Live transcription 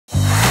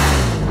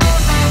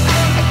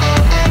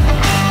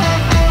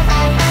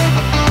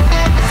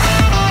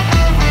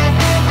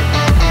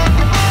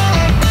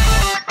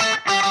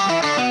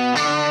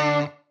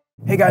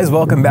Hey guys,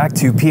 welcome back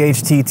to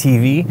PHT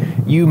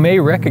TV. You may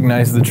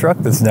recognize the truck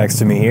that's next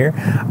to me here.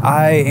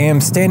 I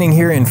am standing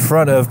here in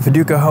front of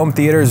Paducah Home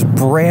Theater's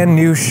brand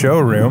new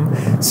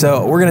showroom.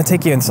 So we're gonna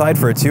take you inside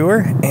for a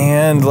tour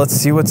and let's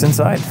see what's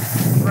inside.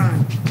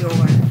 Front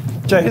door.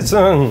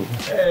 Jason!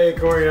 Hey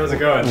Cory, how's it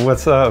going?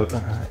 What's up?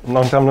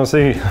 Long time no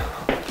see.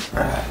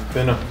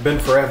 Been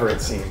forever,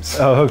 it seems.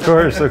 Oh, of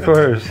course, of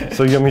course.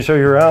 So you want me to show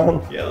you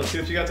around? Yeah, let's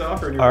see what you got to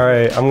offer. All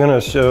right, I'm gonna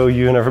show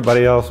you and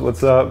everybody else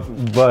what's up,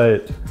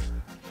 but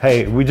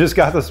hey, we just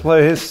got this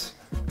place.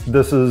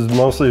 This is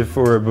mostly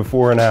for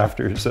before and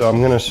after. So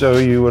I'm gonna show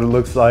you what it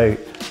looks like.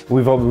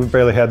 We've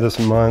barely had this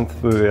a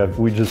month.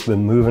 We've just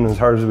been moving as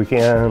hard as we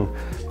can.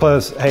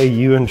 Plus, hey,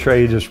 you and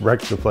Trey just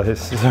wrecked the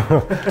place.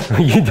 So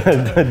you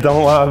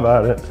don't lie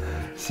about it.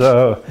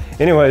 So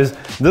anyways,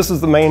 this is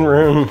the main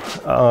room.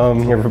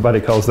 Everybody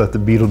calls that the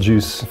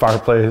Beetlejuice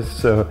fireplace.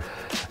 So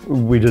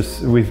we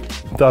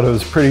thought it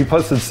was pretty.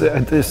 Plus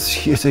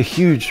it's a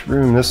huge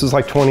room. This is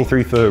like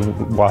 23 foot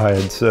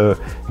wide.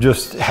 So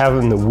just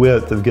having the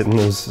width of getting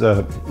those,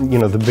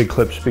 the big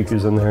clip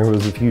speakers in there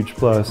was a huge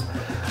plus.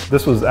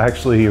 This was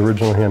actually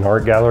originally an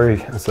art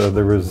gallery. So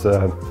there was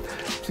a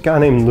guy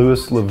named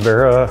Louis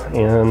Lavera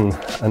and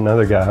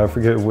another guy, I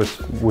forget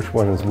which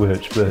one is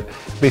which, but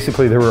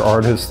basically they were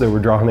artists that were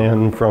drawn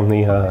in from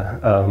the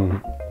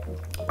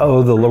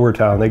lower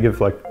town. They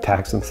give like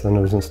tax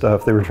incentives and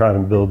stuff. They were trying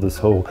to build this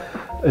whole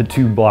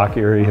 2-block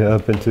area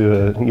up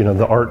into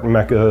the art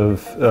mecca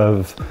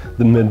of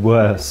the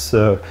Midwest.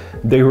 So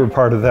they were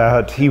part of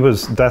that.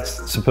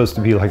 That's supposed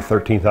to be like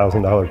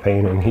 $13,000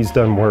 painting. He's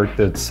done work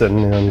that's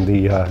sitting in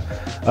the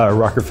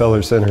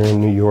Rockefeller Center in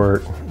New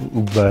York,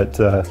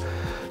 but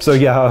so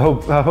yeah, I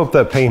hope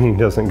that painting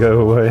doesn't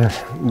go away.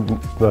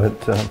 But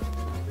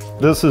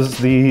this is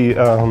the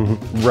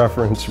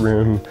reference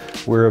room.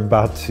 We're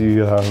about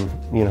to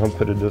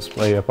put a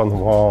display up on the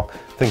wall.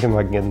 Thinking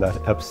about getting that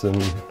Epson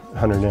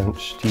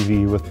 100-inch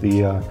TV with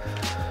the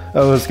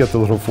it's got the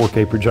little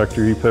 4K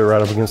projector you put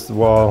right up against the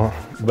wall.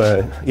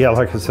 But yeah,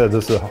 like I said,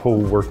 this is a whole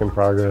work in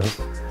progress.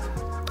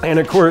 And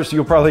of course,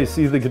 you'll probably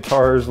see the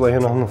guitars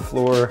laying on the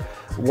floor.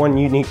 One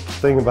unique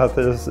thing about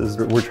this is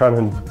that we're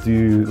trying to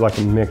do like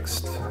a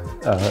mixed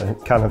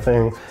kind of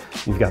thing.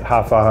 You've got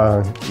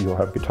HiFi, you'll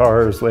have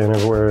guitars laying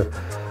everywhere.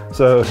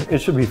 So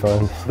it should be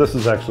fun. This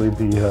is actually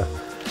the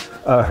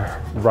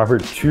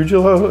Robert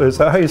Trujillo, is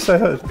that how you say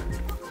it?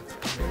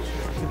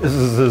 This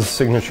is his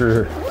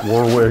signature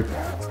Warwick.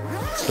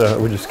 So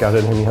we just got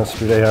it in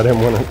yesterday. I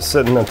didn't want it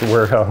sitting at the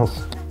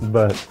warehouse,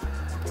 but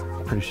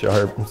pretty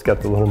sharp. It's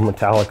got the little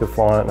Metallica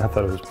font. I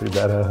thought it was pretty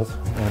badass.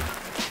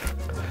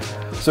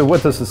 So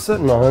what this is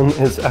sitting on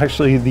is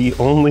actually the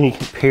only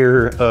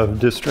pair of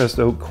distressed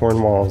oak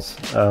corn walls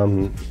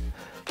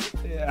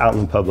out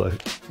in public.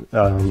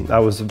 I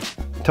was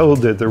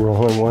told that there were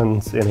only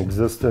ones in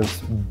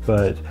existence,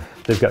 but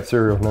they've got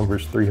serial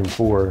numbers 3 and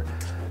 4.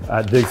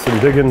 I did some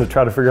digging to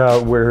try to figure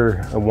out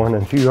where 1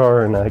 and 2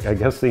 are, and I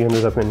guess they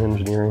ended up in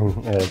engineering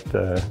at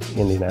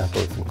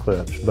Indianapolis and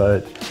Clips.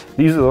 But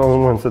these are the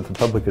only ones that the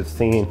public has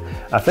seen.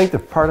 I think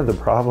that part of the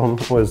problem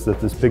was that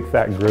this big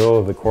fat grill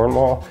of the corn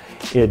wall,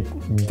 it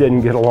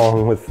didn't get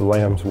along with the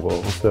lamb's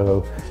wool.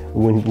 So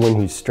when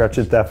you stretch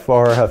it that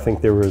far, I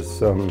think there was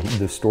some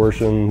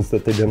distortions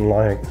that they didn't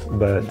like.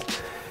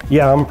 But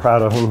yeah, I'm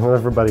proud of them.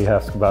 Everybody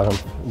asks about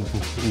them.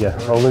 Yeah,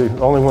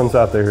 only ones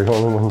out there,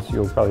 only ones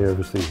you'll probably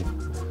ever see.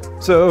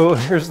 So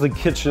here's the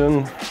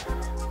kitchen.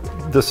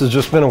 This has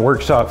just been a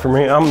workshop for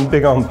me. I'm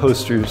big on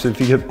posters.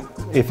 If you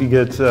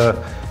get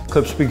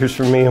clip speakers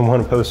from me and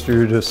want a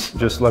poster,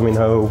 just let me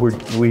know.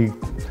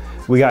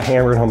 We got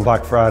hammered on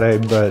Black Friday,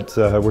 but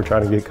we're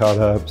trying to get caught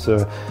up.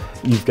 So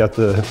you've got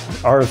the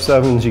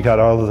RF7s, you got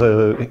all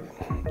the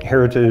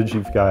Heritage,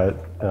 you've got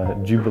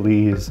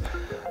Jubilees.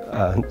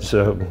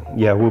 So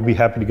yeah, we'll be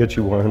happy to get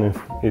you one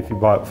if you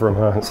bought from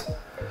us.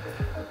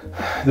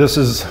 This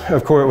is,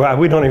 of course,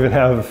 we don't even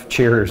have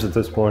chairs at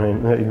this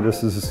point.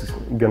 This is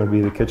gonna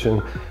be the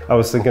kitchen. I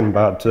was thinking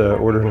about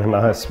ordering a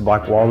nice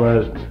black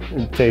walnut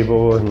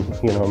table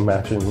and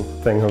matching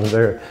thing over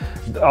there.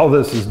 All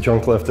this is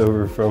junk left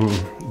over from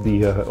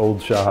the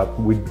old shop.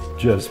 We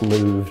just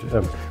moved.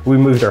 We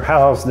moved our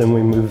house, then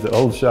we moved the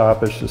old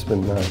shop. It's just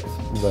been nice,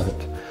 but.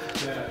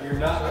 Yeah, you're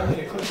not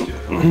only a clip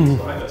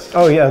behind us.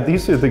 Oh yeah,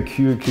 these are the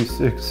Q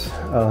Acoustics,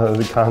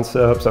 the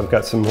concepts. I've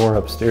got some more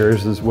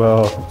upstairs as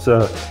well.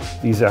 So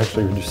these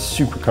actually are just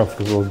super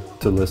comfortable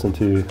to listen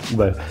to.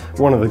 But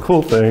one of the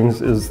cool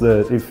things is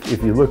that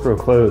if you look real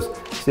close,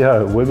 see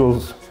how it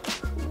wiggles?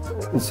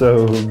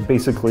 So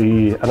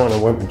basically, I don't know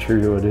what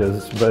material it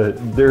is, but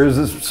there is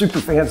this super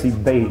fancy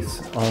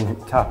base on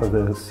top of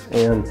this,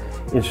 and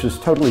it's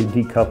just totally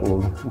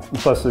decoupled.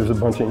 Plus there's a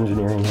bunch of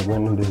engineering that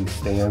went into these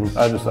stands.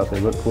 I just thought they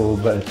looked cool,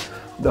 but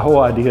the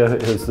whole idea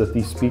is that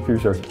these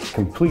speakers are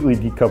completely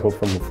decoupled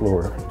from the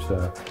floor.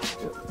 So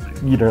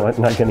you're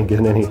not going to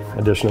get any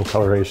additional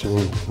coloration,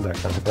 that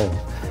kind of thing.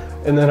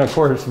 And then of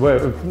course,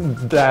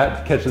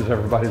 that catches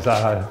everybody's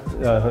eye.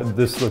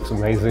 This looks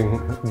amazing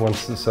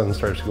once the sun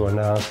starts going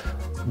down.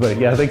 But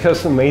yeah, they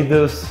custom made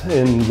this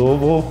in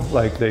Louisville,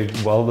 like they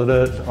welded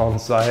it on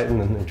site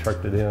and then they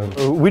trucked it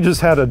in. We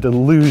just had a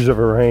deluge of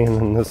a rain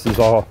and this is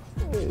all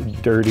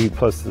dirty,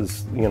 plus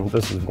this,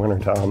 this is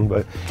wintertime,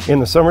 but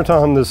in the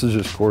summertime, this is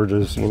just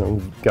gorgeous.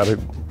 We've got a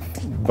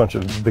bunch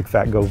of big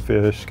fat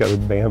goldfish, got a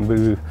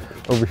bamboo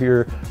over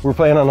here. We're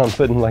planning on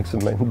putting like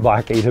some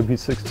black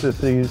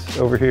AW650s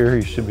over here.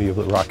 You should be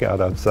able to rock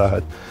out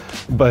outside.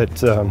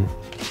 But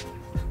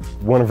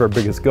one of our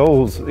biggest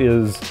goals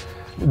is,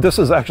 this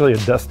is actually a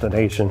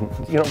destination.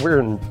 We're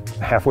in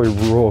halfway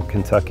rural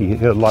Kentucky.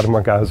 A lot of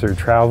my guys are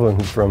traveling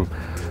from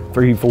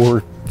 3,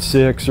 4,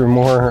 6 or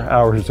more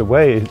hours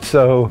away.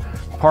 So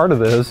part of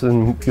this,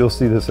 and you'll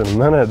see this in a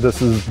minute,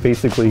 this is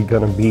basically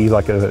going to be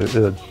like a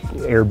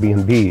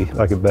Airbnb,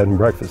 like a bed and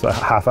breakfast, a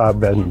HiFi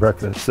bed and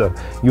breakfast. So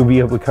you'll be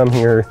able to come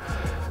here,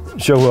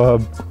 show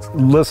up,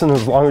 listen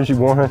as long as you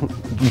want.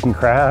 You can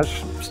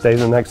crash, stay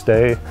the next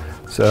day.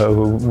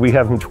 So we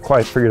haven't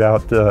quite figured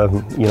out,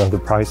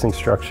 the pricing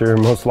structure.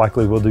 Most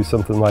likely we'll do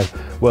something like,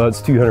 well,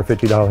 it's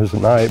 $250 a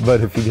night,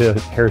 but if you get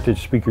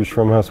heritage speakers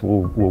from us,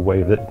 we'll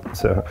waive it.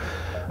 So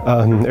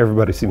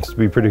everybody seems to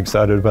be pretty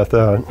excited about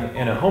that.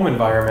 In a home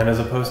environment as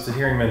opposed to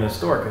hearing them in a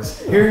store, because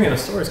hearing in a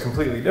store is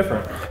completely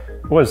different.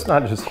 Well, it's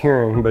not just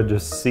hearing, but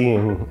just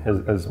seeing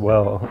as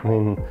well. I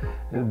mean,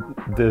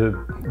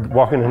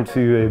 walking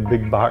into a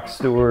big box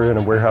store in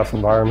a warehouse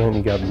environment,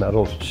 you got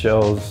metal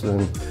shelves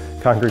and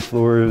concrete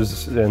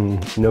floors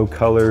and no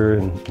color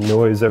and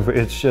noise.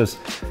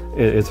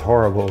 It's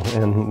horrible.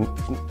 And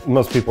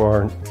most people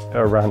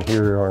around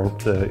here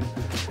aren't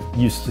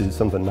used to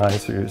something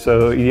nicer.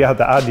 So yeah,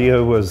 the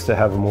idea was to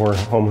have a more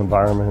home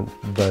environment,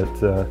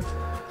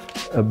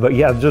 but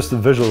yeah, just the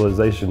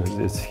visualization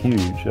is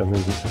huge. I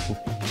mean,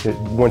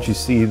 once you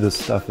see this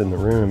stuff in the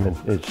room,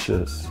 it's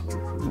just,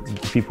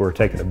 people are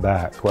taken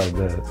aback quite a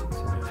bit.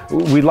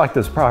 We like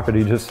this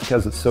property just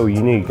because it's so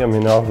unique. I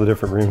mean, all the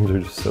different rooms are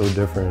just so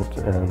different,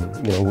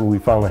 and we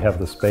finally have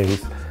the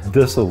space.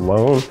 This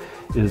alone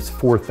is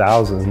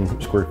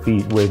 4,000 square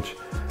feet, which,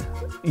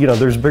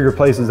 there's bigger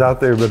places out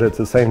there, but at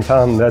the same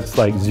time, that's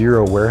like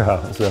zero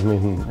warehouse. I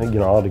mean,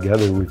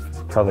 altogether, we've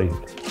probably,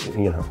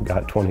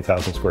 got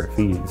 20,000 square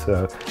feet.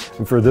 So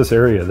for this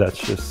area, that's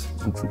just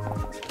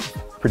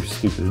pretty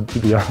stupid, to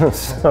be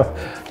honest. So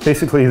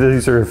basically,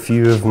 these are a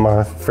few of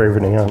my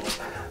favorite amps.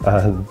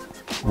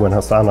 When I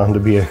signed on to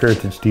be a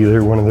heritage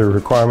dealer, one of the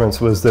requirements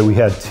was that we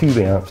had tube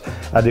amps.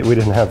 We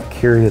didn't have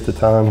Cory at the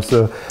time,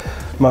 so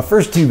my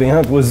first tube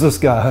amp was this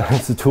guy.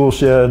 It's a tool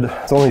shed.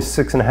 It's only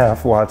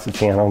 6.5 watts a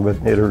channel, but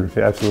it'll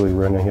absolutely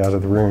running out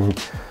of the room.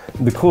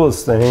 The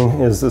coolest thing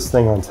is this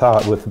thing on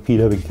top with the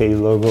PWK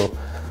logo.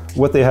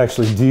 What they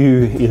actually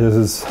do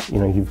is,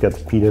 you've got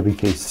the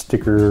PWK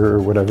sticker or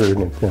whatever,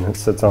 and it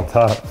sits on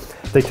top.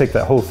 They take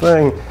that whole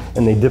thing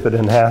and they dip it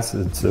in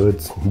acid, so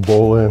it's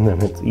boiling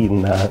and it's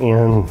eating that.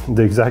 And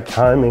the exact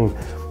timing,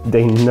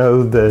 they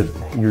know that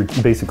you're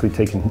basically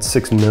taking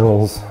 6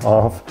 mils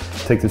off,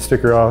 take the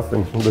sticker off,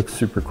 and it looks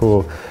super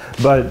cool.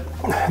 But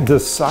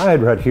this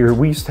side right here,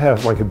 we used to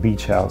have like a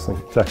beach house in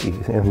Kentucky,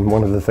 and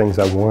one of the things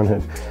I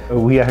wanted,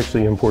 we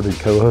actually imported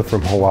koa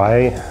from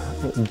Hawaii.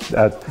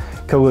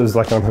 Koa is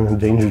like on an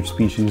endangered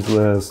species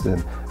list,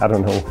 and I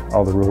don't know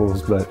all the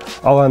rules,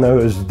 but all I know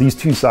is these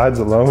two sides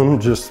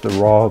alone, just the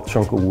raw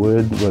chunk of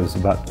wood was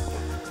about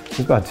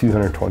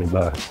 220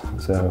 bucks.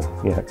 So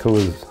yeah,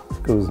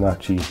 koa's not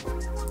cheap.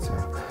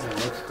 So.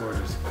 It looks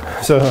gorgeous.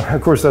 So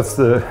of course that's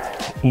the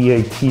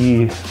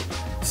EAT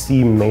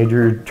C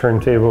major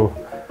turntable,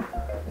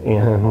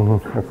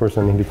 and of course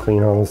I need to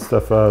clean all this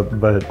stuff up,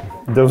 but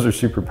those are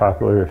super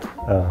popular.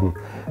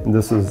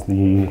 This is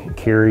the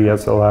Cory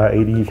SLI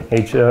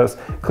 80HS.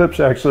 Klipsch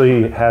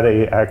actually had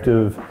an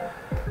active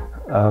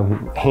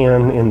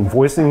hand in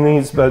voicing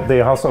these, but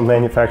they also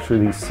manufacture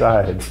these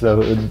sides.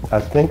 So I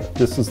think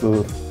this is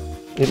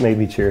it may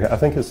be cherry, I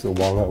think it's the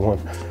walnut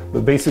one.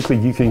 But basically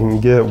you can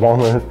get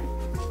walnut,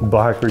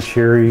 black, or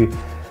cherry,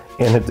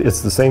 and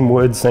it's the same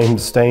wood, same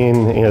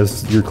stain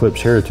as your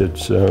Klipsch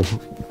Heritage. So,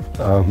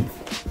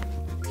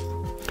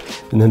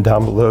 and then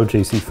down below,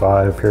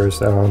 JC5,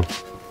 Harris Allen.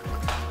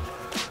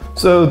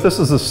 So this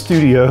is a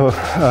studio.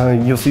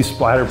 You'll see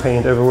splatter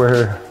paint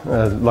everywhere.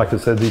 Like I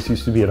said, these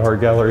used to be an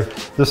art gallery.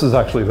 This is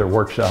actually their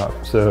workshop.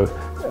 So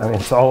I mean,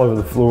 it's all over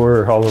the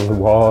floor, all over the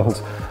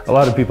walls. A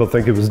lot of people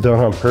think it was done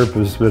on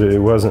purpose, but it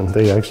wasn't.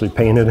 They actually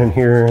painted in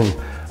here, and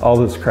all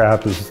this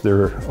crap is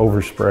their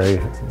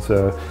overspray.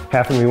 So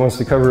half of me wants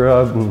to cover it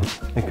up, and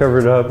I cover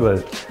it up,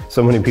 but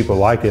so many people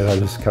like it, I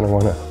just kind of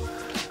want to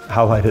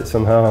highlight it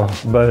somehow.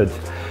 But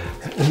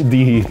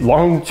the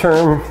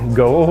long-term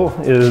goal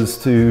is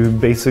to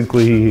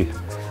basically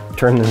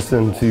turn this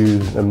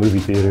into a movie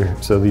theater.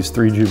 So these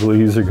 3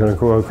 Jubilees are going to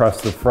go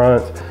across the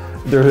front.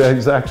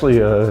 There's actually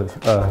a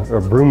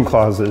broom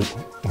closet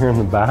here in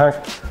the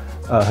back.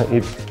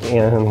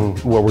 And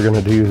what we're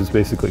going to do is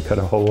basically cut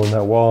a hole in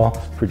that wall.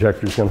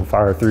 Projector's going to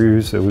fire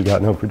through, so we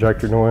got no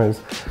projector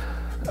noise.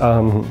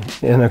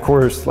 And of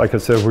course, like I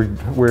said,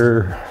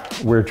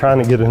 we're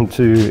trying to get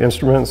into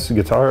instruments,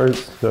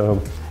 guitars.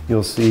 So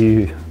you'll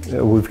see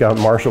we've got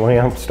Marshall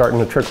amps starting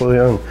to trickle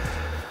in,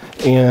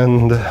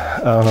 and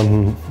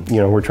you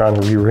know, we're trying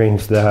to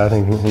rearrange that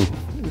and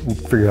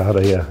figure out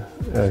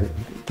a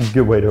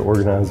good way to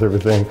organize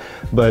everything.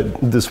 But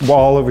this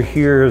wall over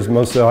here is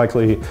most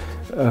likely,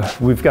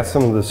 we've got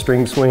some of the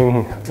string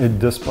swing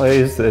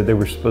displays that they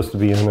were supposed to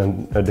be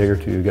in a day or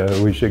two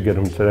ago. We should get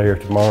them today or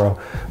tomorrow.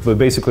 But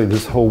basically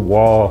this whole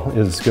wall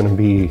is going to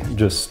be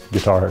just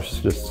guitars.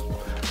 Just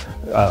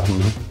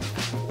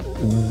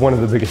one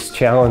of the biggest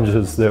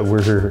challenges that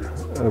we're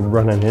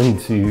running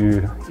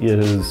into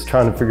is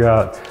trying to figure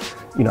out,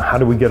 you know, how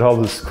do we get all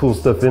this cool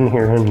stuff in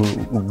here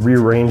and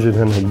rearrange it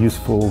in a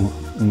useful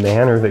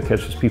manner that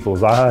catches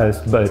people's eyes,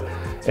 but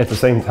at the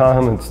same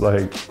time, it's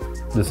like,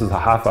 this is a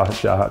hi-fi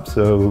shop,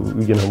 so,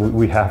 you know,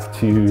 we have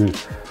to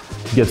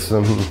get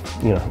some,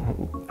 you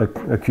know,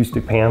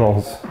 acoustic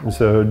panels.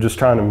 So just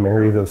trying to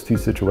marry those two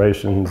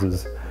situations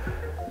is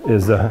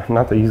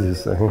not the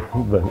easiest thing,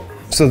 but.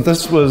 So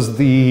this was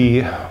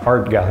the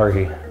art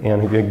gallery,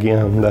 and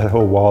again, that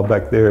whole wall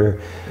back there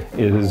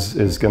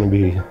is going to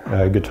be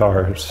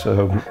guitars.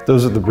 So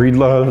those are the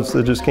Breedloves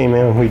that just came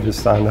in. We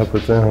just signed up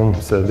with them,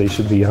 so they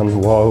should be on the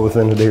wall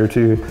within a day or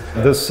two.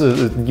 This,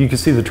 you can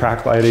see the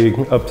track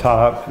lighting up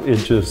top. It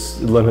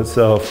just lends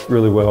itself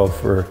really well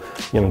for,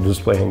 you know,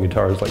 displaying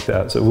guitars like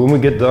that. So when we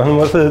get done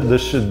with it,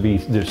 this should be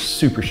just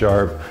super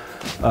sharp.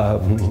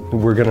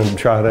 We're going to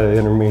try to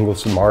intermingle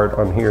some art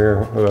on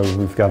here.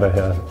 We've got,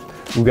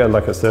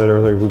 like I said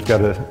earlier, we've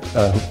got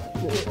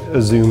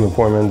a Zoom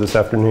appointment this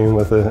afternoon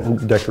with a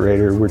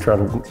decorator. We're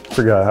trying to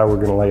figure out how we're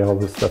going to lay all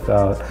this stuff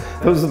out.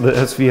 Those are the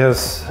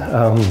SVS,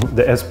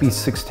 the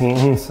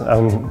SB16s.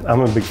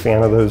 I'm a big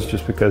fan of those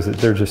just because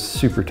they're just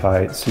super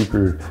tight,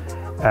 super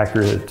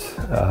accurate,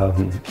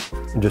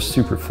 just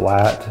super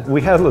flat. We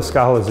had La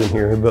Scalas in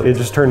here, but it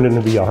just turned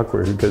into be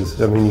awkward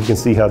because, I mean, you can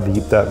see how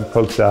deep that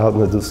pokes out,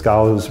 and the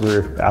Scalas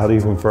were out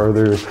even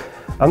further.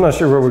 I'm not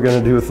sure what we're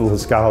going to do with the La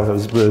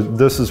Scalas, but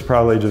this is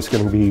probably just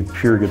going to be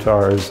pure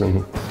guitars.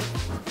 And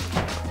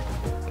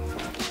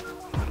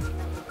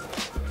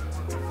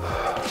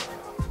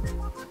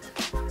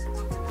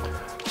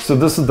so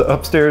this is the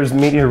upstairs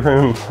media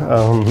room.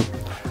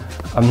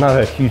 I'm not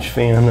a huge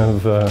fan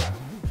of,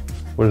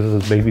 what is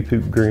this, baby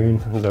poop green?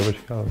 Is that what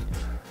you call it?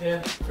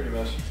 Yeah, pretty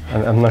much.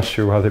 I'm not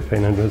sure why they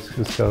painted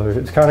this color.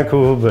 It's kind of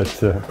cool,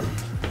 but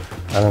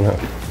I don't know.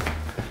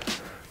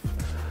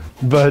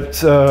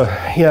 But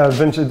yeah,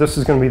 eventually this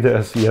is going to be the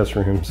SVS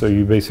room. So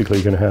you're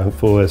basically going to have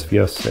full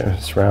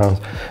SVS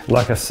surrounds.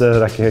 Like I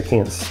said, I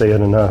can't say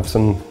it enough.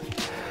 Some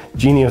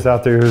genius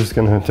out there is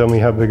going to tell me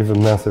how big of a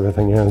mess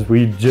everything is.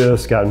 We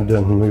just gotten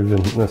done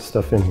moving this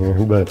stuff in here.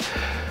 But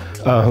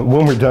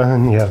when we're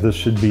done, yeah, this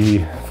should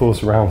be full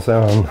surround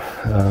sound.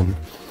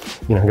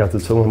 You know, I got the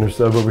cylinder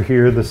sub over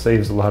here. This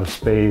saves a lot of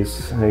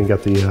space. And you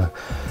got the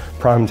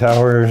prime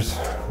towers.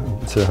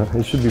 So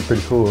it should be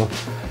pretty cool.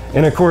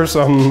 And of course,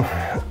 I'm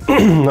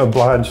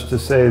obliged to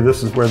say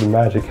this is where the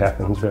magic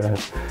happens, right?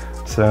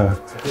 So.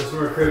 This is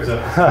where Cribs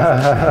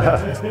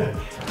are.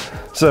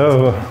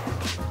 So,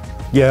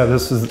 yeah,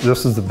 this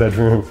is the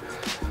bedroom.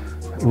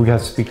 We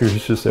got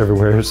speakers just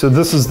everywhere. So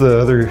this is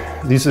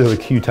these are the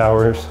Q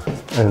towers,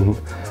 and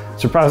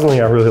surprisingly,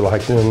 I really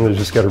like them. They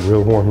just got a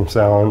real warm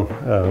sound.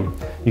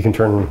 You can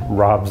turn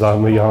Rob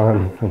Zombie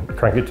on and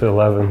crank it to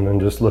 11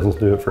 and just listen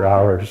to it for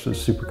hours. It's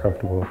super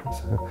comfortable.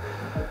 So,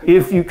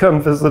 if you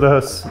come visit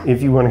us,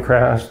 if you want to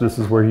crash, this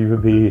is where you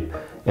would be.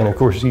 And of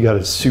course, you got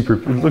a super,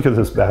 look at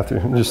this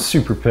bathroom, just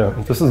super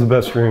pimp. This is the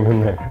best room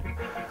in there.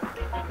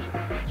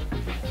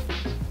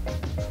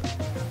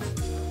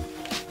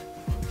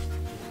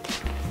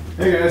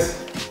 Hey guys.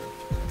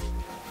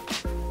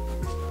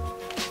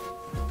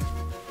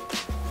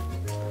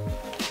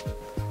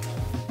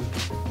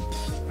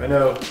 I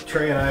know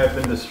Trey and I have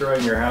been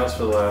destroying your house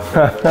for the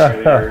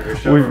last your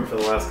showroom for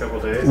the last couple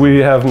of days. We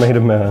have made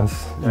a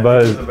mess,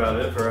 but that's about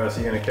it for us.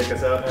 You gonna kick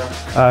us out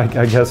now?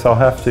 I guess I'll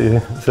have to.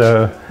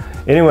 So,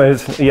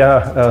 anyways,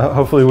 yeah.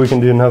 Hopefully, we can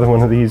do another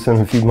one of these in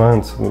a few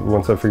months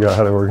once I figure out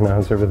how to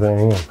organize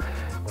everything.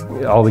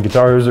 All the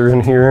guitars are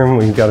in here, and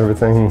we've got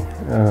everything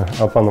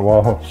up on the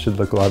wall. It should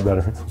look a lot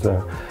better.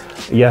 So,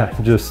 yeah,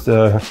 just.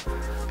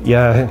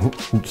 Yeah,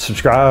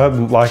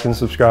 subscribe, like and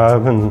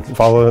subscribe, and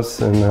follow us,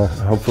 and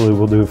hopefully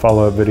we'll do a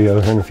follow-up video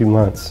in a few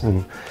months,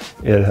 and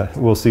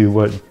we'll see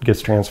what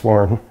gets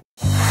transformed.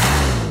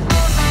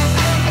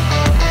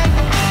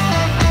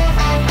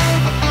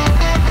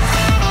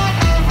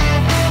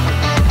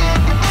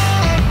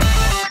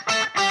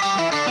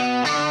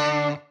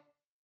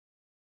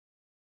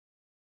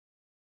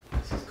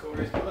 This is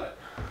Cory's butt.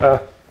 I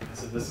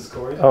said, this is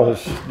Cory's Oh,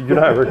 butt. you're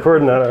not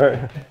recording that, all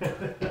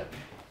right?